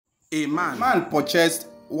A man purchased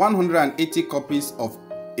 180 copies of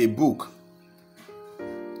a book,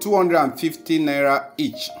 250 naira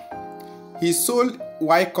each. He sold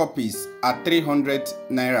Y copies at 300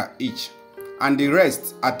 naira each, and the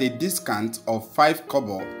rest at a discount of 5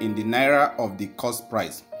 kobo in the naira of the cost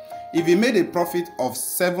price. If he made a profit of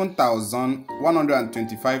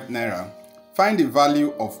 7,125 naira, find the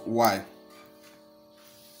value of Y.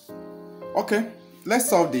 Okay, let's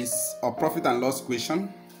solve this profit and loss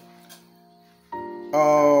question.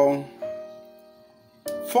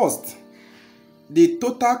 First, the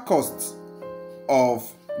total cost of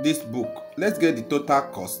this book. Let's get the total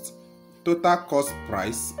cost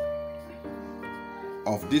price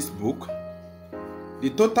of this book.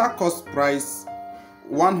 The total cost price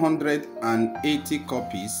 180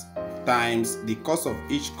 copies times the cost of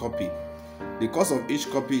each copy. The cost of each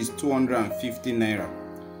copy is 250 naira.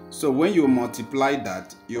 So when you multiply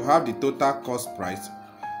that, you have the total cost price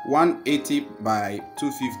 180 by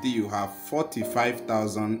 250, you have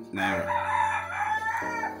 45,000 naira.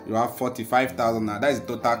 You have 45,000 naira. That is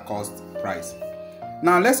total cost price.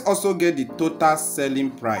 Now let's also get the total selling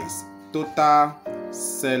price. Total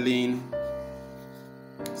selling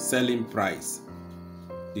price.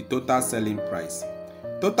 The total selling price.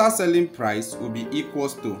 Total selling price will be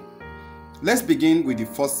equals to. Let's begin with the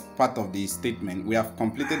first part of the statement. We have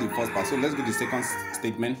completed the first part, so let's go to the second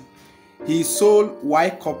statement. He sold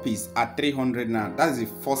Y copies at 300 naira. That is the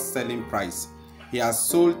first selling price. He has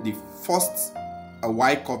sold the first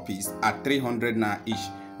Y copies at 300 naira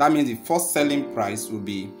each. That means the first selling price will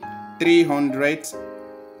be 300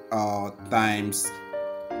 times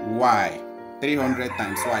Y. 300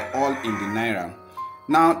 times Y, all in the naira.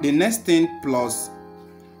 Now the next thing plus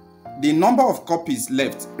the number of copies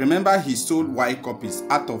left. Remember, he sold Y copies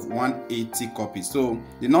out of 180 copies. So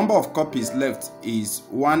the number of copies left is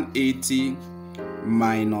 180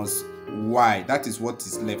 minus Y. That is what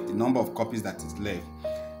is left, the number of copies that is left.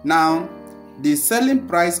 Now, the selling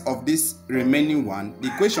price of this remaining one, the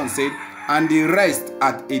question said, and the rest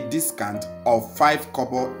at a discount of 5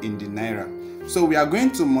 kobo in the naira. So we are going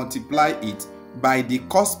to multiply it by the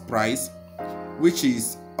cost price, which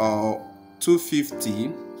is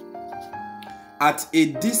 250. At a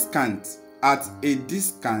discount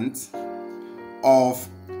of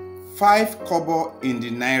 5 kobo in the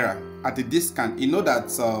naira. At a discount, you know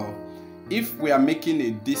that if we are making a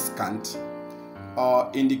discount,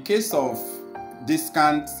 in the case of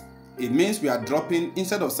discount, it means we are dropping,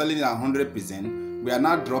 instead of selling it at 100%, we are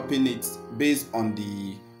now dropping it based on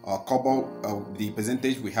the kobo, the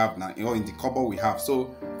percentage we have now, or in the kobo we have. So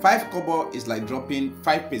 5 kobo is like dropping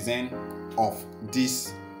 5% of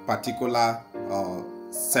this particular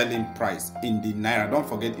selling price in the naira. Don't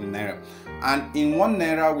forget in naira. And in 1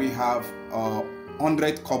 naira we have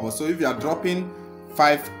 100 kobo. So if you are dropping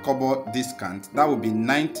 5 kobo discount, that will be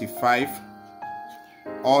 95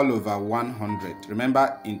 all over 100.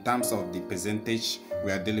 Remember, in terms of the percentage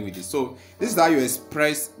we are dealing with it. So this is how you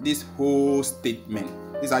express this whole statement.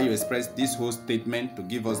 This is how you express this whole statement to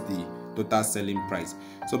give us the total selling price.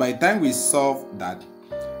 So by the time we solve that,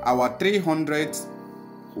 our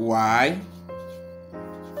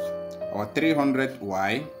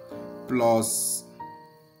 300Y plus,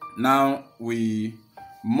 now we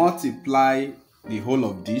multiply the whole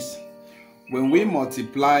of this. When we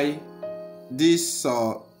multiply this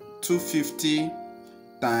 250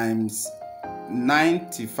 times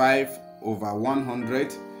 95 over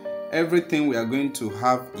 100, everything we are going to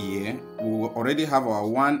have here, we will already have our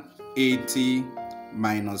 180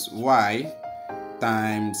 minus Y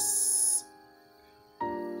times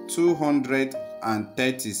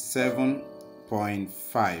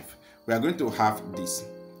 237.5. We are going to have this.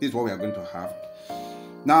 This is what we are going to have.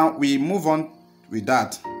 Now we move on with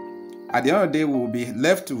that. At the end of the day, we will be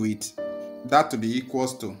left with that to be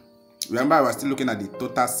equals to, remember I was still looking at the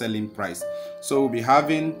total selling price. So we'll be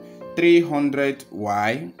having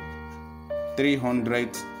 300Y,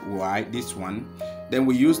 this one. Then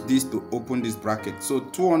we use this to open this bracket. So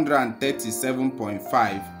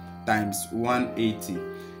 237.5 times 180.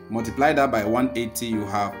 Multiply that by 180, you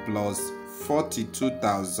have plus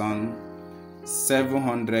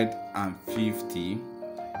 42,750.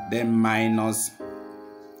 Then minus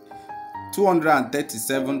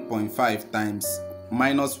 237.5 times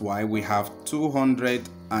minus Y, we have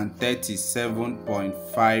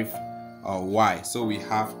 237.5 Y. So we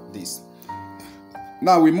have this.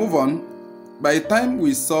 Now we move on. By the time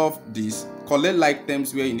we solve this, collect like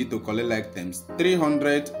terms where you need to collect like terms.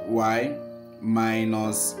 300Y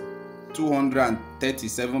minus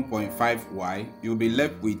 237.5Y, you'll be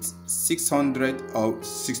left with 600 or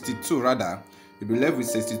 62 rather. You'll be left with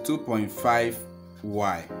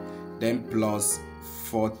 62.5Y. then plus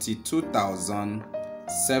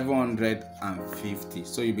 42,750.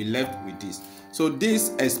 So you'll be left with this. So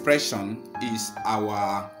this expression is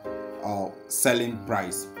our selling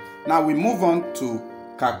price. Now we move on to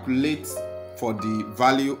calculate for the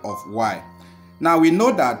value of Y. Now we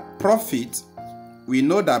know that profit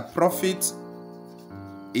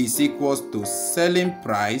is equals to selling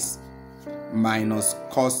price minus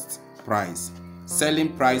cost price. Selling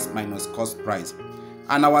price minus cost price.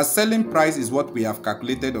 And our selling price is what we have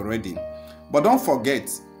calculated already. But don't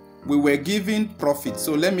forget, we were given profit.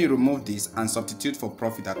 So let me remove this and substitute for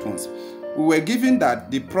profit at once. We were given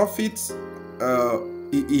that the profit,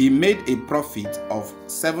 he made a profit of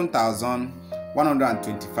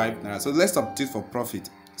 7,125 naira. So let's substitute for profit.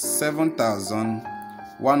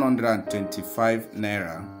 7,125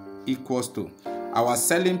 naira equals to our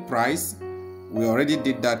selling price. We already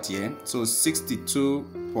did that here. So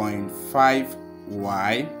 62.5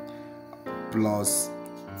 Y plus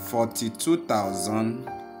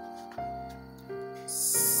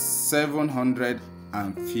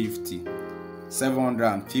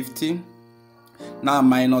 42,750. Now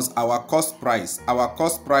minus our cost price. Our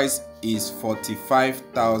cost price is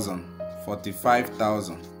 45,000.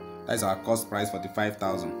 That's our cost price,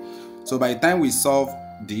 45,000. So by the time we solve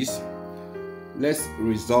this, let's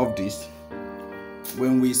resolve this.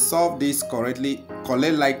 When we solve this correctly,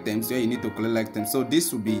 collect like terms. Here you need to collect like terms. So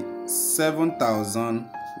this will be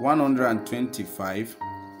 7,125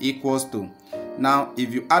 equals to, now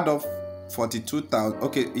if you add up 42,000,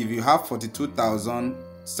 okay, if you have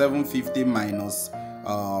 42,750 minus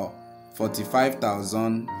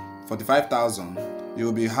 45,000,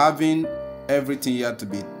 you'll be having everything here to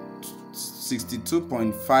be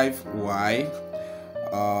 62.5 Y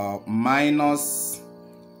minus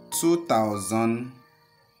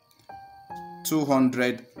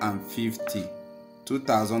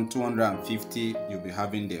 2,250 you'll be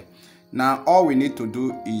having there. Now all we need to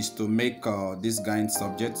do is to make this guy in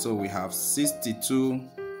subject. So we have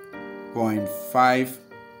 62.5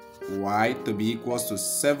 Y to be equals to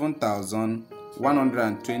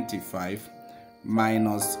 7,125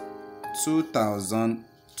 minus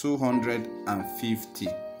 2,250.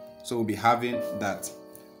 So we'll be having that.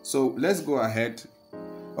 So let's go ahead.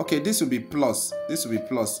 Okay, this will be plus. This will be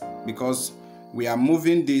plus because we are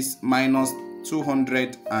moving this minus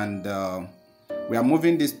 200 and we are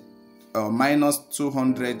moving this minus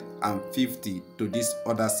 250 to this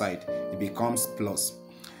other side. It becomes plus.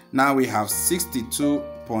 Now we have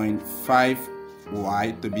 62.5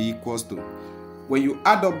 Y to be equals to, when you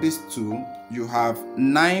add up these two, you have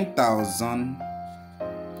 9,000.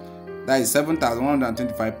 That is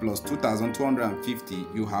 7,125 plus 2,250.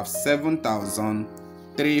 You have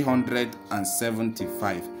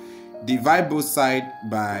 7,375. Divide both sides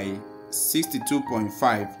by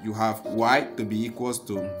 62.5. You have Y to be equals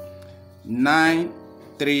to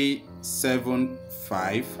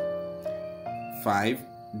 9,375.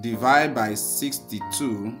 Divide by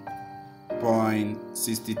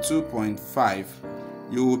 62.5.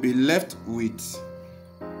 You will be left with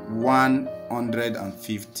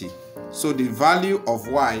 150. So the value of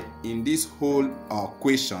Y in this whole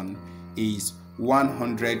equation is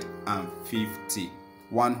 150.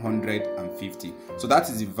 150. So that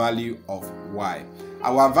is the value of Y.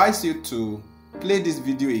 I will advise you to play this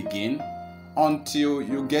video again until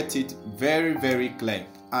you get it very, very clear.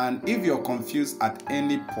 And if you're confused at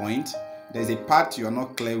any point, there's a part you're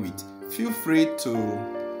not clear with, feel free to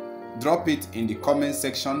drop it in the comment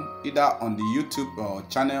section, either on the YouTube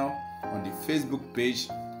channel, on the Facebook page,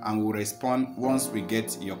 and we'll respond once we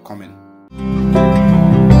get your comment.